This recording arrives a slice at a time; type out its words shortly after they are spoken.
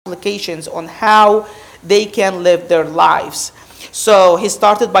implications on how they can live their lives. So he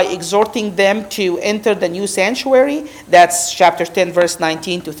started by exhorting them to enter the new sanctuary. That's chapter 10, verse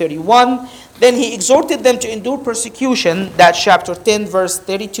 19 to 31. Then he exhorted them to endure persecution. That's chapter 10, verse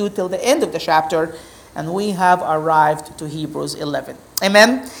 32 till the end of the chapter. And we have arrived to Hebrews 11.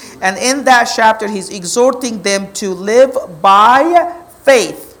 Amen? And in that chapter, he's exhorting them to live by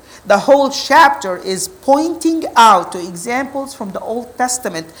faith. The whole chapter is pointing out to examples from the Old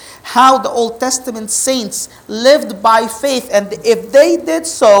Testament, how the Old Testament saints lived by faith. And if they did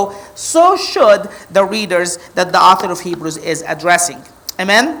so, so should the readers that the author of Hebrews is addressing.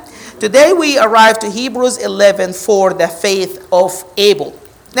 Amen? Today we arrive to Hebrews 11 for the faith of Abel.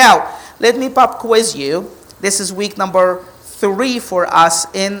 Now, let me pop quiz you. This is week number 3 for us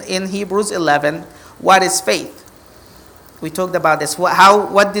in Hebrews 11. What is faith? We talked about this.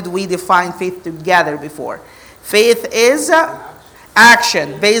 What did we define faith together before? Faith is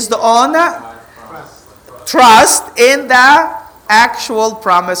action based on trust in the actual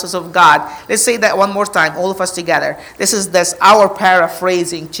promises of God. Let's say that one more time, all of us together. This is our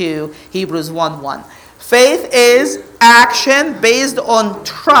paraphrasing to Hebrews 1:1. Faith is action based on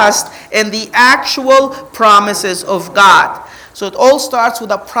trust in the actual promises of God. So it all starts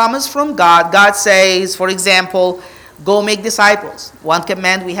with a promise from God. God says, for example, go make disciples. One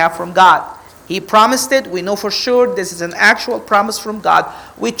command we have from God. He promised it. We know for sure this is an actual promise from God.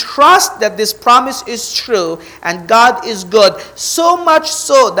 We trust that this promise is true and God is good. So much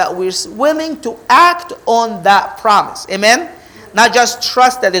so that we're willing to act on that promise. Amen? Not just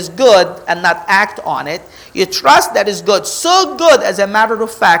trust that it's good and not act on it. You trust that it's good. So good, as a matter of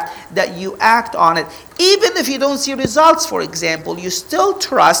fact, that you act on it. Even if you don't see results, for example, you still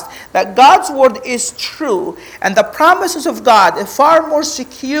trust that God's word is true. And the promises of God are far more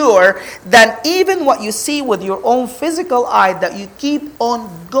secure than even what you see with your own physical eye, that you keep on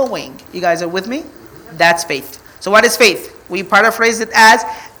going. You guys are with me? That's faith. So what is faith? We paraphrase it as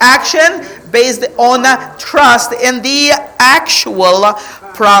action based on trust in the actual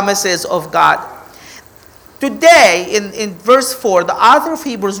promises of God. Today, in verse 4, the author of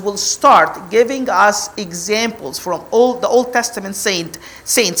Hebrews will start giving us examples from the Old Testament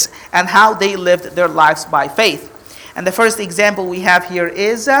saints and how they lived their lives by faith. And the first example we have here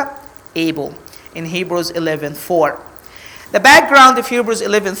is Abel in Hebrews 11:4. The background of Hebrews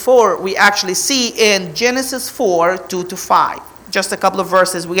 11:4 we actually see in Genesis 4:2-5. Just a couple of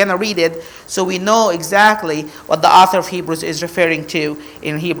verses. We're going to read it so we know exactly what the author of Hebrews is referring to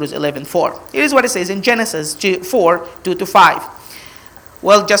in Hebrews 11:4. Here's what it says in Genesis 4:2-5.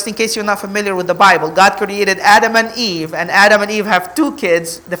 Well, just in case you're not familiar with the Bible, God created Adam and Eve have 2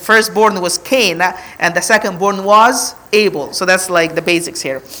 kids. The firstborn was Cain, and the secondborn was Abel. So that's like the basics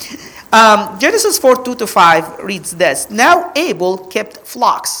here. Genesis 4:2-5 reads this. Now Abel kept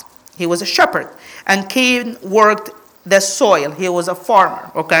flocks. He was a shepherd. And Cain worked the soil. He was a farmer.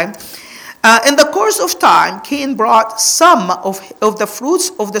 Okay. In the course of time, Cain brought some of the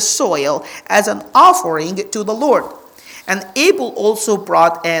fruits of the soil as an offering to the Lord. And Abel also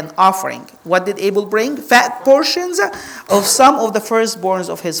brought an offering. What did Abel bring? Fat portions of some of the firstborns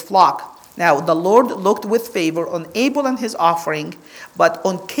of his flock. Now the Lord looked with favor on Abel and his offering, but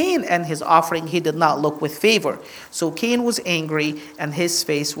on Cain and his offering he did not look with favor. So Cain was angry and his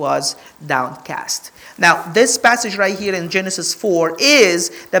face was downcast. Now this passage right here in Genesis 4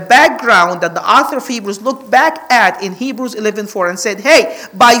 is the background that the author of Hebrews looked back at in Hebrews 11:4 and said, hey,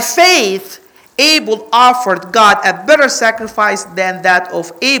 by faith Abel offered God a better sacrifice than that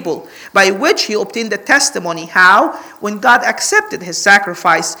of Abel, by which he obtained the testimony. How? When God accepted his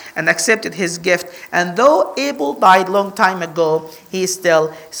sacrifice and accepted his gift. And though Abel died long time ago, he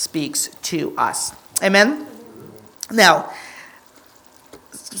still speaks to us. Amen? Now,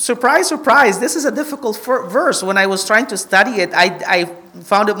 surprise, surprise, this is a difficult verse. When I was trying to study it, I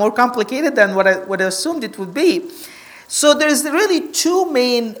found it more complicated than what I assumed it would be. So there's really 2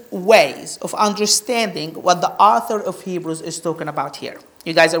 main ways of understanding what the author of Hebrews is talking about here.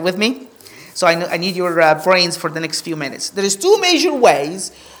 You guys are with me? So I need your brains for the next few minutes. There is 2 major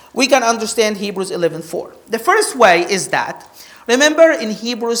ways we can understand Hebrews 11:4. The first way is that, remember in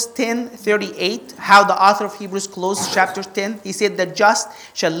Hebrews 10:38, how the author of Hebrews closed chapter 10? He said, the just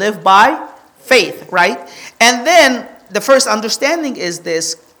shall live by faith, right? And then the first understanding is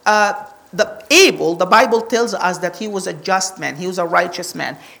this. Abel, the Bible tells us that he was a just man. He was a righteous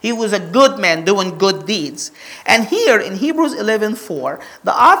man. He was a good man doing good deeds. And here in Hebrews 11:4,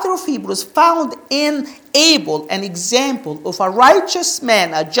 the author of Hebrews found in Abel an example of a righteous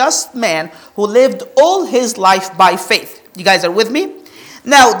man, a just man who lived all his life by faith. You guys are with me?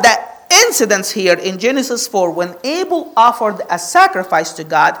 Now, that incidents here in Genesis 4, when Abel offered a sacrifice to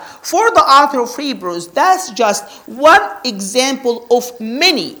God, for the author of Hebrews, that's just one example of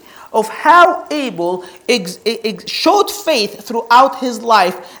many of how Abel showed faith throughout his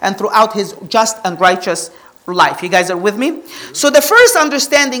life and throughout his just and righteous life. You guys are with me? So the first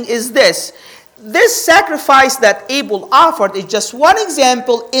understanding is this. This sacrifice that Abel offered is just one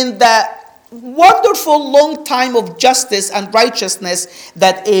example in the wonderful long time of justice and righteousness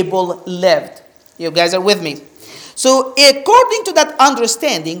that Abel lived. You guys are with me? So according to that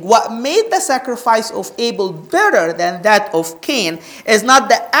understanding, what made the sacrifice of Abel better than that of Cain is not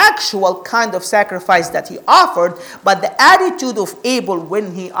the actual kind of sacrifice that he offered, but the attitude of Abel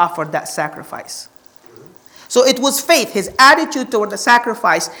when he offered that sacrifice. So it was faith, his attitude toward the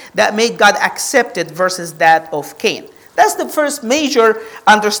sacrifice, that made God accept it versus that of Cain. That's the first major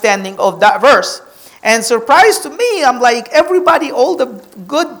understanding of that verse. And surprise to me, I'm like, everybody, all the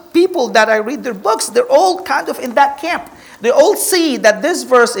good people that I read their books, they're all kind of in that camp. They all see that this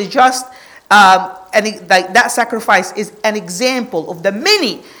verse is just, that sacrifice is an example of the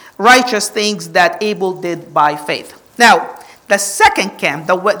many righteous things that Abel did by faith. Now, the second camp,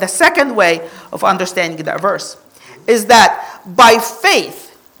 the second way of understanding that verse is that by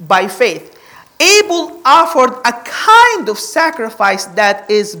faith, Abel offered a kind of sacrifice that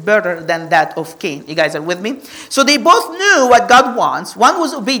is better than that of Cain. You guys are with me? So they both knew what God wants. One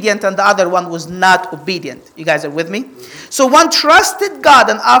was obedient and the other one was not obedient. You guys are with me? So one trusted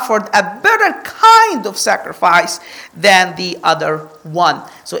God and offered a better kind of sacrifice than the other one.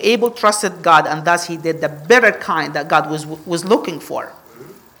 So Abel trusted God, and thus he did the better kind that God was looking for.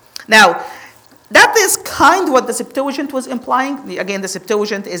 Now, that is kind of what the Septuagint was implying. Again, the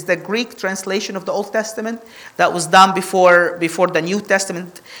Septuagint is the Greek translation of the Old Testament that was done before the New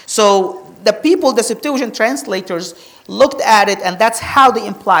Testament. So the Septuagint translators looked at it, and that's how they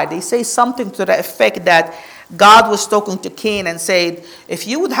implied. They say something to the effect that God was talking to Cain and said, if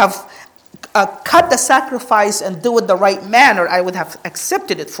you would have cut the sacrifice and do it the right manner, I would have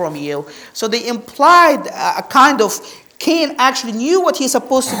accepted it from you. So they implied a kind of Cain actually knew what he's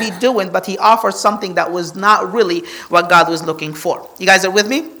supposed to be doing, but he offered something that was not really what God was looking for. You guys are with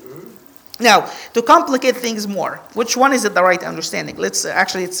me? Now, to complicate things more, which one is it the right understanding?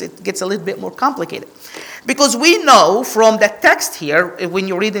 It gets a little bit more complicated. Because we know from the text here, when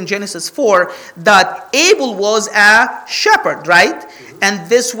you read in Genesis 4, that Abel was a shepherd, right? And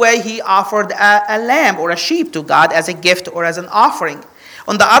this way he offered a lamb or a sheep to God as a gift or as an offering.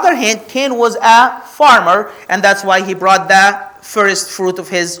 On the other hand, Cain was a farmer, and that's why he brought the first fruit of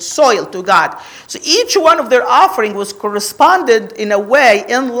his soil to God. So each one of their offering was corresponded in a way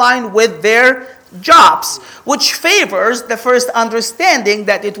in line with their jobs, which favors the first understanding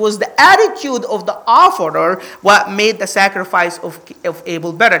that it was the attitude of the offerer what made the sacrifice of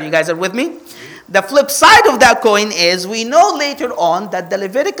Abel better. You guys are with me? The flip side of that coin is we know later on that the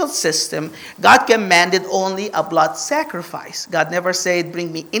Levitical system, God commanded only a blood sacrifice. God never said,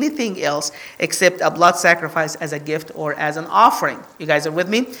 bring me anything else except a blood sacrifice as a gift or as an offering. You guys are with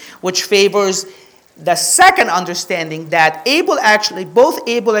me? Which favors the second understanding that both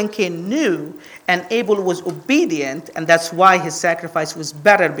Abel and Cain knew, and Abel was obedient, and that's why his sacrifice was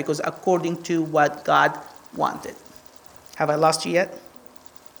better, because according to what God wanted. Have I lost you yet?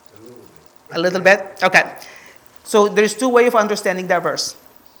 A little bit? Okay. So there's two ways of understanding that verse.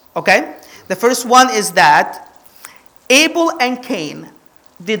 Okay? The first one is that Abel and Cain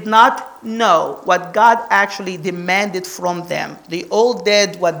did not know what God actually demanded from them. They all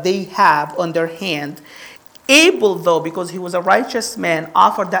did what they have on their hand. Abel, though, because he was a righteous man,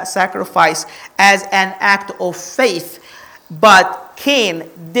 offered that sacrifice as an act of faith. But Cain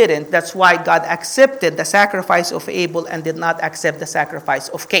didn't. That's why God accepted the sacrifice of Abel and did not accept the sacrifice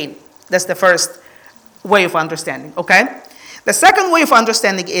of Cain. That's the first way of understanding, okay? The second way of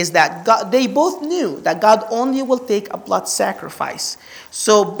understanding is that they both knew that God only will take a blood sacrifice.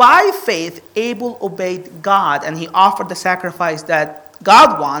 So by faith, Abel obeyed God and he offered the sacrifice that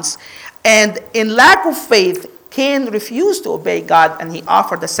God wants. And in lack of faith, Cain refused to obey God and he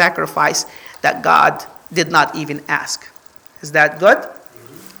offered the sacrifice that God did not even ask. Is that good?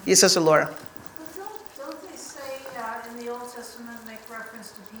 Mm-hmm. Yes, Sister Laura.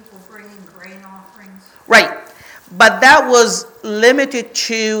 Right. But that was limited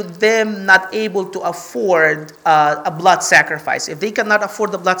to them not able to afford a blood sacrifice. If they cannot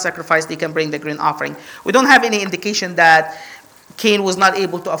afford the blood sacrifice, they can bring the grain offering. We don't have any indication that Cain was not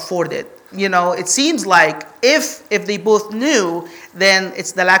able to afford it. You know, it seems like if they both knew, then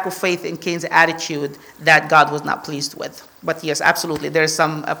it's the lack of faith in Cain's attitude that God was not pleased with. But yes, absolutely, there's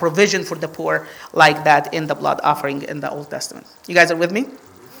some provision for the poor like that in the blood offering in the Old Testament. You guys are with me?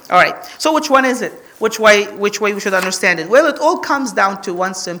 All right. So which one is it? Which way we should understand it? Well, it all comes down to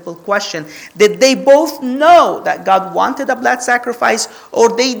one simple question. Did they both know that God wanted a blood sacrifice, or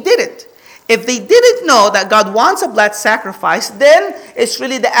they didn't? If they didn't know that God wants a blood sacrifice, then it's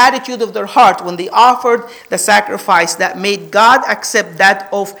really the attitude of their heart when they offered the sacrifice that made God accept that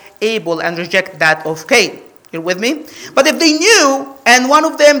of Abel and reject that of Cain. You're with me? But if they knew, and one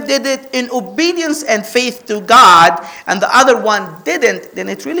of them did it in obedience and faith to God, and the other one didn't, then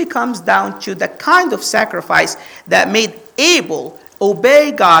it really comes down to the kind of sacrifice that made Abel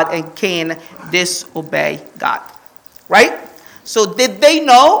obey God and Cain disobey God. Right? So did they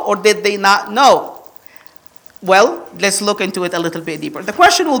know or did they not know? Well, let's look into it a little bit deeper. The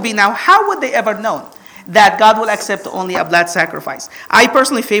question will be now, how would they ever know that God will accept only a blood sacrifice? I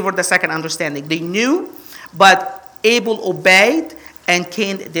personally favor the second understanding. They knew, but Abel obeyed and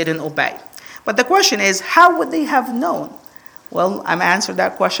Cain didn't obey. But the question is, how would they have known? Well, I'm answering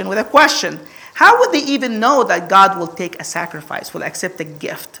that question with a question. How would they even know that God will take a sacrifice, will accept a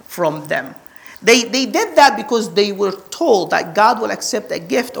gift from them? They did that because they were told that God will accept a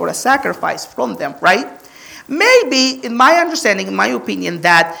gift or a sacrifice from them, right? Maybe, in my understanding, in my opinion,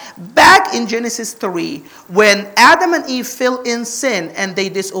 that back in Genesis 3, when Adam and Eve fell in sin and they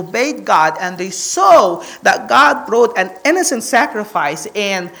disobeyed God and they saw that God brought an innocent sacrifice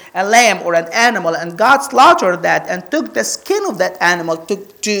and a lamb or an animal, and God slaughtered that and took the skin of that animal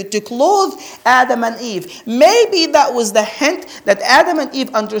to clothe Adam and Eve. Maybe that was the hint that Adam and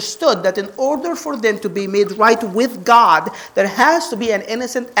Eve understood that in order for them to be made right with God, there has to be an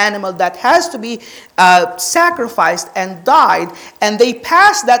innocent animal that has to be sacrificed and died, and they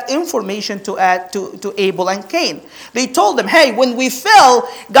passed that information to Abel and Cain. They told them, hey, when we fell,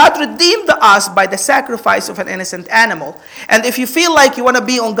 God redeemed us by the sacrifice of an innocent animal. And if you feel like you want to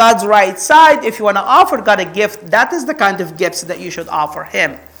be on God's right side, if you want to offer God a gift, that is the kind of gifts that you should offer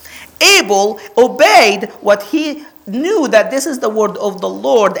him. Abel obeyed what he knew that this is the word of the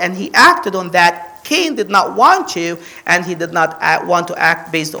Lord, and he acted on that. Cain did not want to, and he did not want to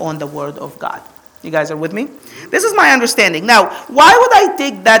act based on the word of God. You guys are with me? This is my understanding. Now, why would I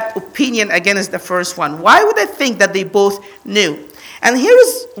take that opinion against the first one? Why would I think that they both knew? And here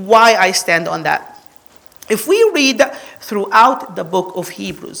is why I stand on that. If we read throughout the book of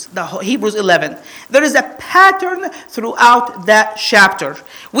Hebrews, the Hebrews 11, there is a pattern throughout that chapter.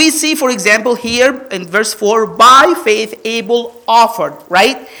 We see, for example, here in verse 4, by faith Abel offered,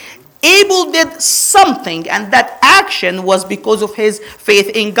 right? Abel did something, and that action was because of his faith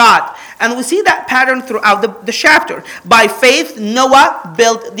in God. And we see that pattern throughout the chapter. By faith, Noah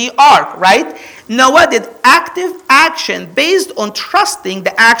built the ark, right? Noah did active action based on trusting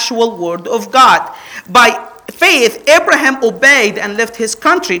the actual word of God. By faith, Abraham obeyed and left his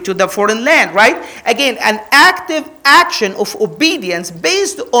country to the foreign land, right? Again, an active action of obedience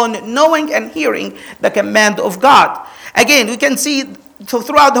based on knowing and hearing the command of God. Again, we can see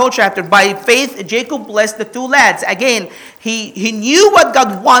throughout the whole chapter, by faith, Jacob blessed the two lads. Again, he knew what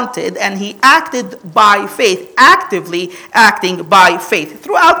God wanted and he acted by faith, actively acting by faith.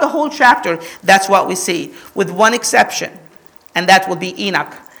 Throughout the whole chapter, that's what we see, with one exception, and that will be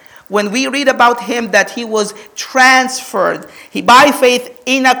Enoch. When we read about him that he was transferred, by faith,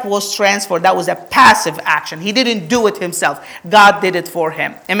 Enoch was transferred. That was a passive action. He didn't do it himself. God did it for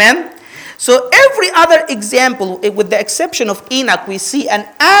him. Amen? So every other example, with the exception of Enoch, we see an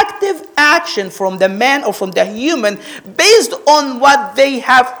active action from the man or from the human based on what they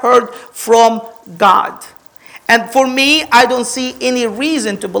have heard from God. And for me, I don't see any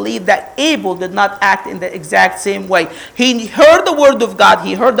reason to believe that Abel did not act in the exact same way. He heard the word of God,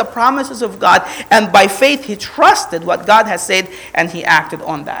 he heard the promises of God, and by faith he trusted what God has said, and he acted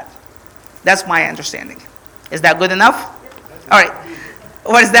on that. That's my understanding. Is that good enough? All right.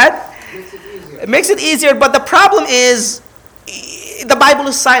 What is that? It makes it easier, but the problem is the Bible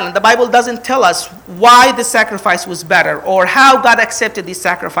is silent. The Bible doesn't tell us why the sacrifice was better or how God accepted these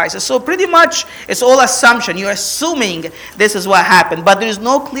sacrifices. So pretty much it's all assumption. You're assuming this is what happened, but there is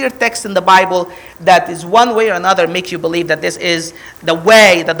no clear text in the Bible that is one way or another makes you believe that this is the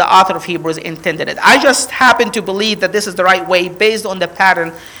way that the author of Hebrews intended it. I just happen to believe that this is the right way based on the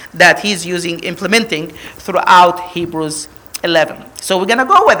pattern that he's implementing throughout Hebrews 11. So we're going to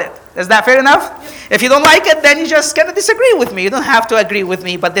go with it. Is that fair enough? Yep. If you don't like it, then you just kind of disagree with me. You don't have to agree with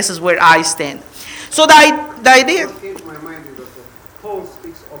me, but this is where I stand. So the idea... What came to my mind is that Paul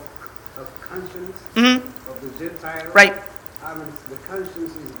speaks of conscience, of the Gentiles. Right. I mean, the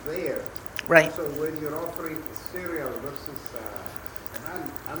conscience is there. Right. So when you're offering cereal versus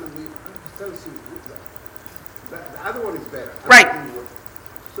animal, the other one is better. Right.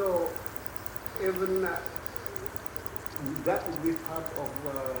 So even that would be part of,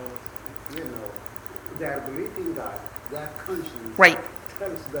 their belief in God, their conscience Right.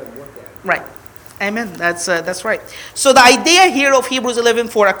 tells them what they are. Right. Amen. That's right. So the idea here of Hebrews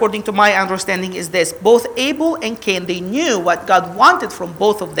 11:4, according to my understanding, is this: both Abel and Cain, they knew what God wanted from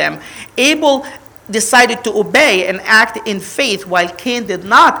both of them. Abel decided to obey and act in faith, while Cain did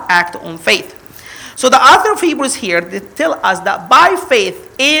not act on faith. So the author of Hebrews here, they tell us that by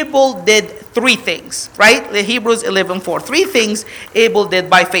faith Abel did three things, right? The Hebrews 11:4. Three things Abel did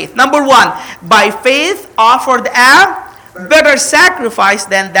by faith. Number one, by faith offered a better sacrifice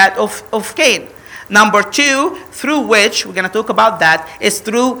than that of Cain. Number two, through which, we're going to talk about that, is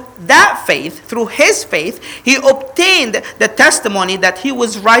through that faith, through his faith, he obtained the testimony that he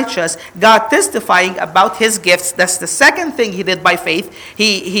was righteous, God testifying about his gifts. That's the second thing he did by faith.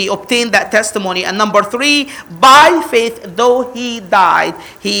 He obtained that testimony. And number three, by faith, though he died,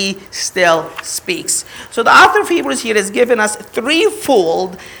 he still speaks. So the author of Hebrews here has given us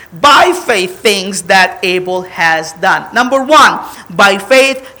threefold by faith things that Abel has done. Number one, by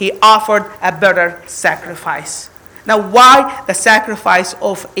faith, he offered a better sacrifice. Now, why the sacrifice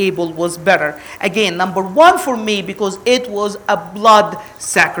of Abel was better? Again, number one for me, because it was a blood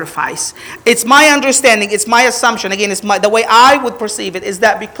sacrifice. It's my understanding, it's my assumption, again, the way I would perceive it, is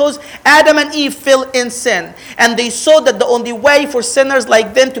that because Adam and Eve fell in sin, and they saw that the only way for sinners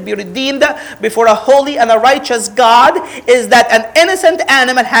like them to be redeemed before a holy and a righteous God is that an innocent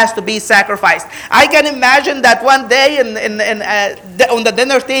animal has to be sacrificed. I can imagine that one day on the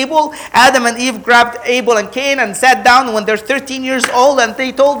dinner table, Adam and Eve grabbed Abel and Cain and sat down when they're 13 years old, and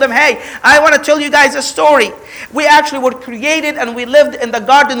they told them, hey, I want to tell you guys a story. We actually were created and we lived in the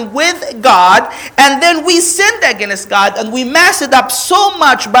garden with God, and then we sinned against God and we messed it up so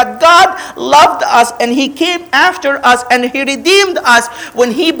much, but God loved us and he came after us and he redeemed us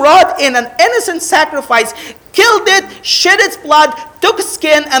when he brought in an innocent sacrifice, killed it, shed its blood, took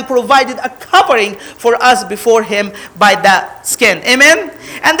skin, and provided a covering for us before him by that skin. Amen?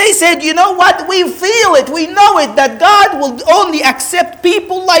 And they said, you know what? We feel it. We know it, that God will only accept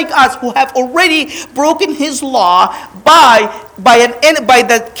people like us who have already broken his law by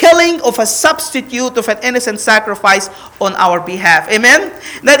the killing of a substitute of an innocent sacrifice on our behalf. Amen?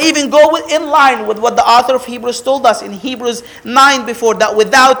 That even go in line with what the author of Hebrews told us in Hebrews 9 before, that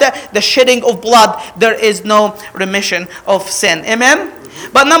without the shedding of blood, there is no remission of sin. Amen?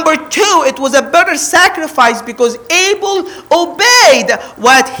 But number two, it was a better sacrifice because Abel obeyed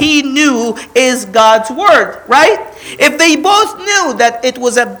what he knew is God's word, right? If they both knew that it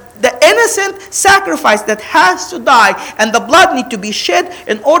was the innocent sacrifice that has to die and the blood need to be shed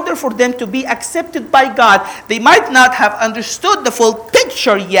in order for them to be accepted by God, they might not have understood the full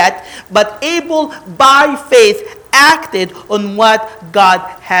picture yet, but Abel, by faith, acted on what God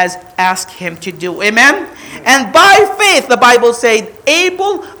has asked him to do. Amen? And by faith, the Bible said,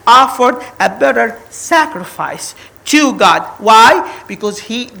 Abel offered a better sacrifice to God. Why? Because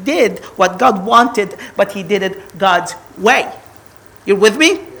he did what God wanted, but he did it God's way. You're with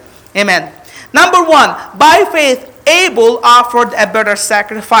me? Amen. Number one, by faith, Abel offered a better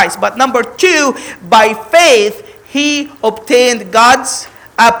sacrifice. But number two, by faith, he obtained God's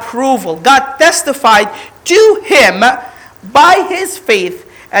approval. God testified to him by his faith,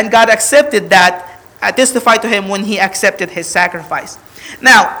 and God accepted that, testified to him when he accepted his sacrifice.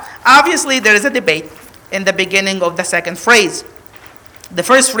 Now, obviously, there is a debate in the beginning of the second phrase. The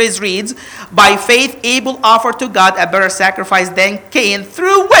first phrase reads, by faith Abel offered to God a better sacrifice than Cain,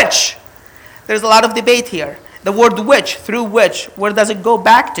 through which, there's a lot of debate here. The word which, through which, where does it go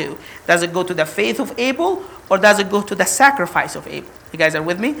back to? Does it go to the faith of Abel, or does it go to the sacrifice of Abel? You guys are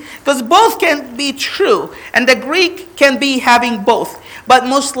with me? Because both can be true, and the Greek can be having both. But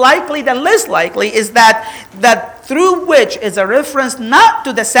most likely than less likely is that through which is a reference not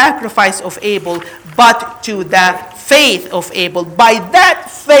to the sacrifice of Abel, but to the faith of Abel. By that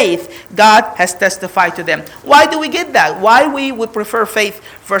faith, God has testified to them. Why do we get that? Why we would prefer faith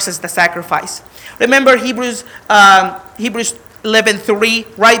versus the sacrifice? Remember Hebrews 11:3,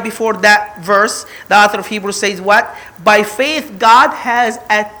 right before that verse, the author of Hebrews says what? By faith, God has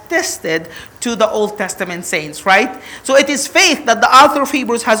attested to the Old Testament saints, right? So it is faith that the author of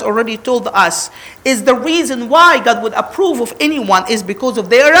Hebrews has already told us is the reason why God would approve of anyone, is because of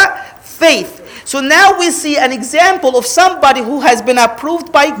their faith. So now we see an example of somebody who has been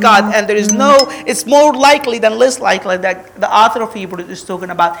approved by God, and it's more likely than less likely that the author of Hebrews is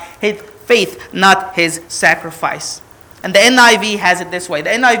talking about his faith, not his sacrifice. And the NIV has it this way.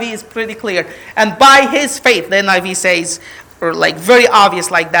 The NIV is pretty clear. And by his faith, the NIV says, or like very obvious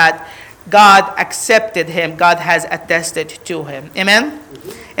like that, God accepted him. God has attested to him. Amen?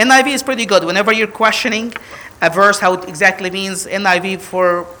 NIV is pretty good. Whenever you're questioning a verse, how it exactly means. NIV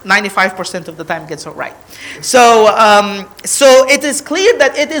for 95% of the time gets it right. So it is clear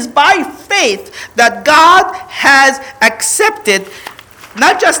that it is by faith that God has accepted,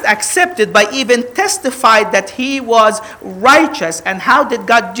 not just accepted, but even testified that he was righteous. And how did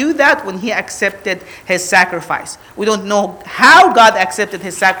God do that? When he accepted his sacrifice. We don't know how God accepted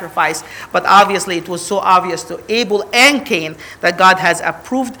his sacrifice, but obviously it was so obvious to Abel and Cain that God has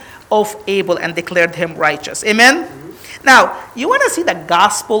approved of Abel and declared him righteous. Amen? Now, you want to see the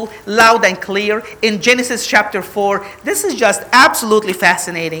gospel loud and clear in Genesis chapter 4? This is just absolutely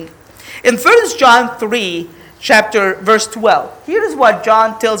fascinating. In 1 John 3, verse 12, here is what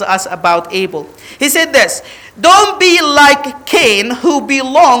John tells us about Abel. He said this: "Don't be like Cain, who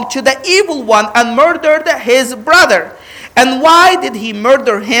belonged to the evil one and murdered his brother." And why did he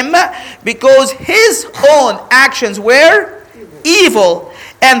murder him? Because his own actions were evil,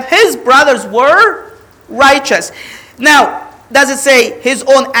 and his brothers were righteous. Now, does it say his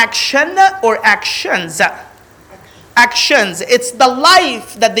own action or actions? Actions. It's the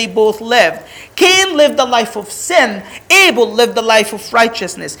life that they both lived. Cain lived the life of sin. Abel lived the life of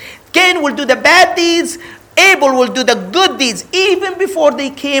righteousness. Cain will do the bad deeds. Abel will do the good deeds. Even before they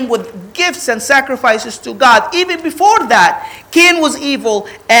came with gifts and sacrifices to God, even before that, Cain was evil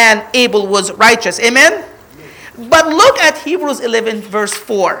and Abel was righteous. Amen? But look at Hebrews 11 verse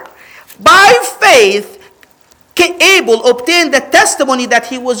 4. By faith, Abel obtained the testimony that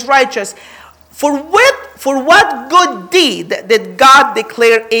he was righteous. For what good deed did God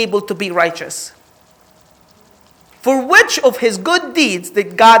declare Abel to be righteous? For which of his good deeds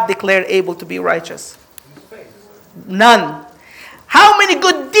did God declare Abel to be righteous? None. How many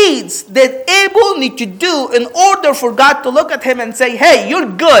good deeds did Abel need to do in order for God to look at him and say, "Hey, you're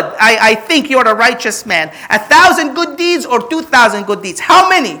good. I think you're a righteous man"? 1,000 good deeds or 2,000 good deeds? How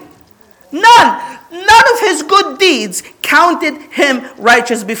many? None. None of his good deeds counted him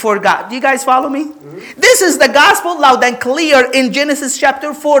righteous before God. Do you guys follow me? This is the gospel loud and clear in Genesis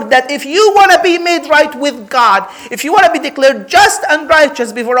chapter 4, that if you want to be made right with God, if you want to be declared just and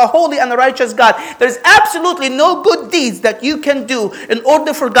righteous before a holy and a righteous God, there's absolutely no good deeds that you can do in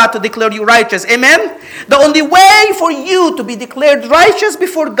order for God to declare you righteous. Amen? The only way for you to be declared righteous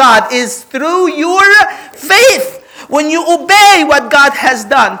before God is through your faith. When you obey what God has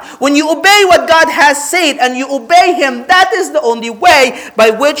done, when you obey what God has said, and you obey Him, that is the only way by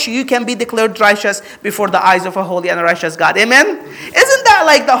which you can be declared righteous before the eyes of a holy and a righteous God. Amen? Isn't that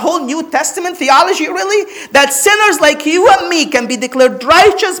like the whole New Testament theology, really? That sinners like you and me can be declared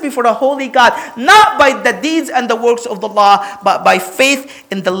righteous before a holy God, not by the deeds and the works of the law, but by faith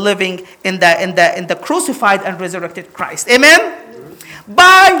in the living, in the crucified and resurrected Christ. Amen?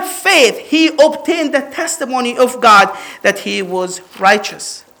 By faith, he obtained the testimony of God that he was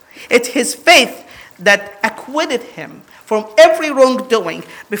righteous. It's his faith that acquitted him from every wrongdoing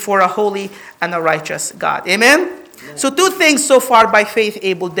before a holy and a righteous God. Amen? So 2 things so far by faith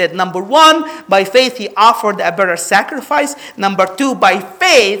Abel did. Number 1, by faith he offered a better sacrifice. Number 2, by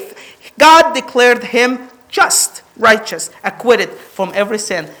faith God declared him just, righteous, acquitted from every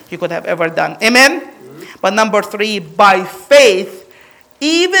sin he could have ever done. Amen? But number 3, by faith,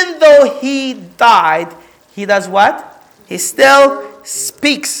 even though he died, he does what? He still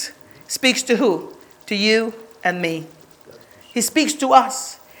speaks. Speaks to who? To you and me. He speaks to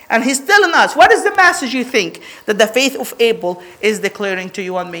us. And he's still in us. What is the message you think that the faith of Abel is declaring to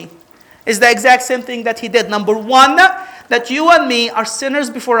you and me? It's the exact same thing that he did. Number 1, that you and me are sinners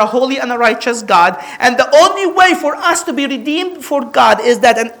before a holy and a righteous God. And the only way for us to be redeemed before God is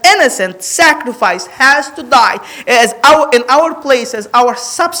that an innocent sacrifice has to die in our place as our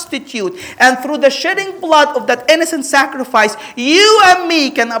substitute. And through the shedding blood of that innocent sacrifice, you and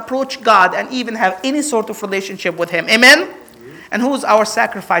me can approach God and even have any sort of relationship with Him. Amen? And who is our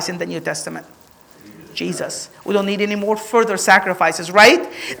sacrifice in the New Testament? Jesus. We don't need any more further sacrifices, right?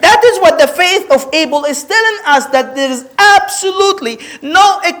 That is what the faith of Abel is telling us, that there is absolutely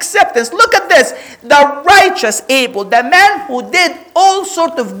no acceptance. Look at this. The righteous Abel, the man who did all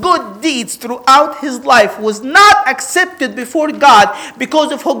sort of good deeds throughout his life, was not accepted before God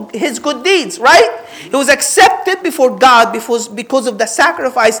because of his good deeds, right? He was accepted before God because of the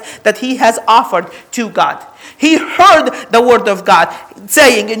sacrifice that he has offered to God. He heard the word of God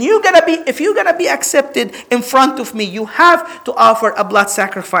saying, and if you're gonna be accepted in front of me, you have to offer a blood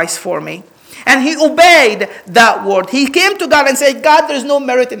sacrifice for me. And he obeyed that word. He came to God and said, God, there's no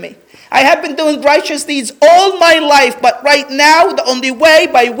merit in me. I have been doing righteous deeds all my life, but right now the only way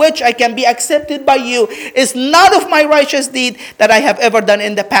by which I can be accepted by you is not of my righteous deed that I have ever done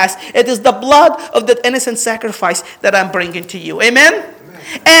in the past. It is the blood of that innocent sacrifice that I'm bringing to you. Amen?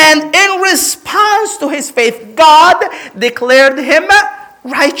 And in response to his faith, God declared him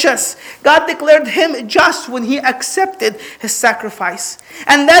righteous. God declared him just when he accepted his sacrifice.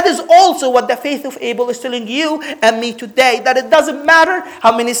 And that is also what the faith of Abel is telling you and me today, that it doesn't matter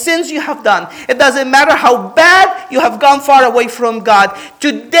how many sins you have done. It doesn't matter how bad you have gone far away from God.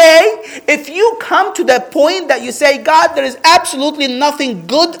 Today, if you come to the point that you say, God, there is absolutely nothing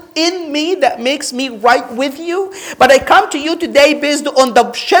good in me that makes me right with you, but I come to you today based on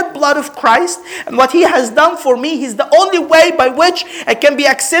the shed blood of Christ and what he has done for me. He's the only way by which I can be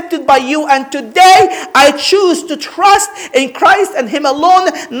accepted by you. And today, I choose to trust in Christ and him alone,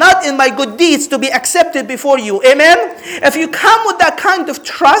 not in my good deeds, to be accepted before you. Amen? If you come with that kind of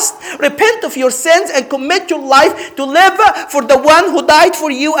trust, repent of your sins and commit your life to live for the one who died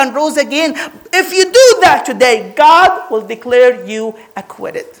for you and rose again. If you do that today, God will declare you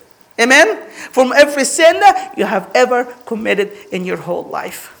acquitted. Amen? From every sin you have ever committed in your whole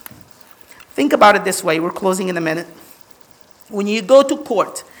life. Think about it this way. We're closing in a minute. When you go to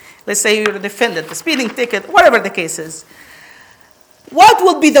court, let's say you're a defendant, a speeding ticket, whatever the case is, what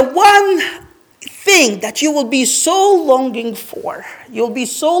will be the one thing that you will be so longing for? You'll be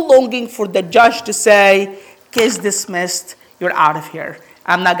so longing for the judge to say, case dismissed, you're out of here.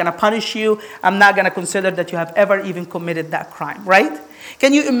 I'm not going to punish you. I'm not going to consider that you have ever even committed that crime, right?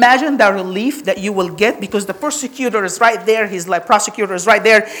 Can you imagine the relief that you will get? Because the persecutor is right there, his prosecutor is right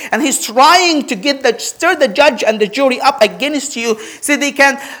there, and he's trying to stir the judge and the jury up against you so they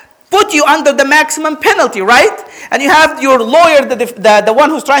can put you under the maximum penalty, right? And you have your lawyer, the one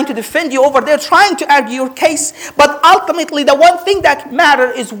who's trying to defend you over there, trying to argue your case. But ultimately, the one thing that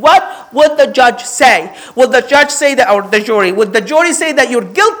matters is what would the judge say? Would the judge say that, or the jury? Would the jury say that you're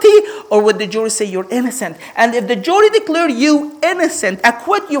guilty, or would the jury say you're innocent? And if the jury declare you innocent,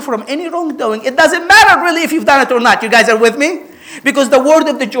 acquit you from any wrongdoing, it doesn't matter really if you've done it or not. You guys are with me? Because the word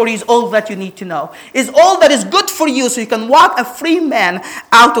of the jury is all that you need to know. Is all that is good for you so you can walk a free man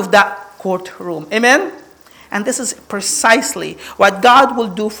out of that courtroom. Amen? And this is precisely what God will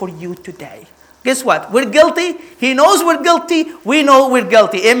do for you today. Guess what? We're guilty. He knows we're guilty. We know we're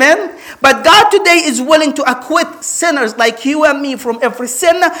guilty. Amen? But God today is willing to acquit sinners like you and me from every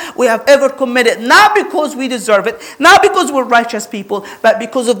sin we have ever committed. Not because we deserve it. Not because we're righteous people. But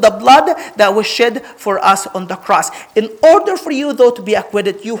because of the blood that was shed for us on the cross. In order for you, though, to be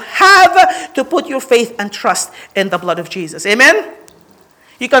acquitted, you have to put your faith and trust in the blood of Jesus. Amen?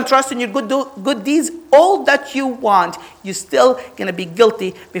 You can trust in your good deeds all that you want. You're still going to be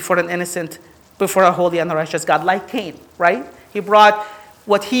guilty before a holy and righteous God, like Cain, right? He brought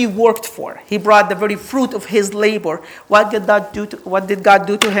what he worked for. He brought the very fruit of his labor. What did God do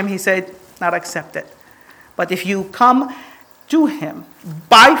to him? He said, not accepted. But if you come to him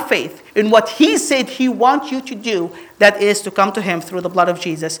by faith in what he said he wants you to do, that is to come to him through the blood of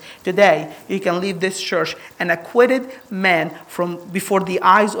Jesus, today you can leave this church an acquitted man from before the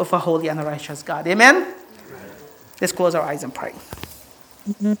eyes of a holy and a righteous God. Amen? Let's close our eyes and pray.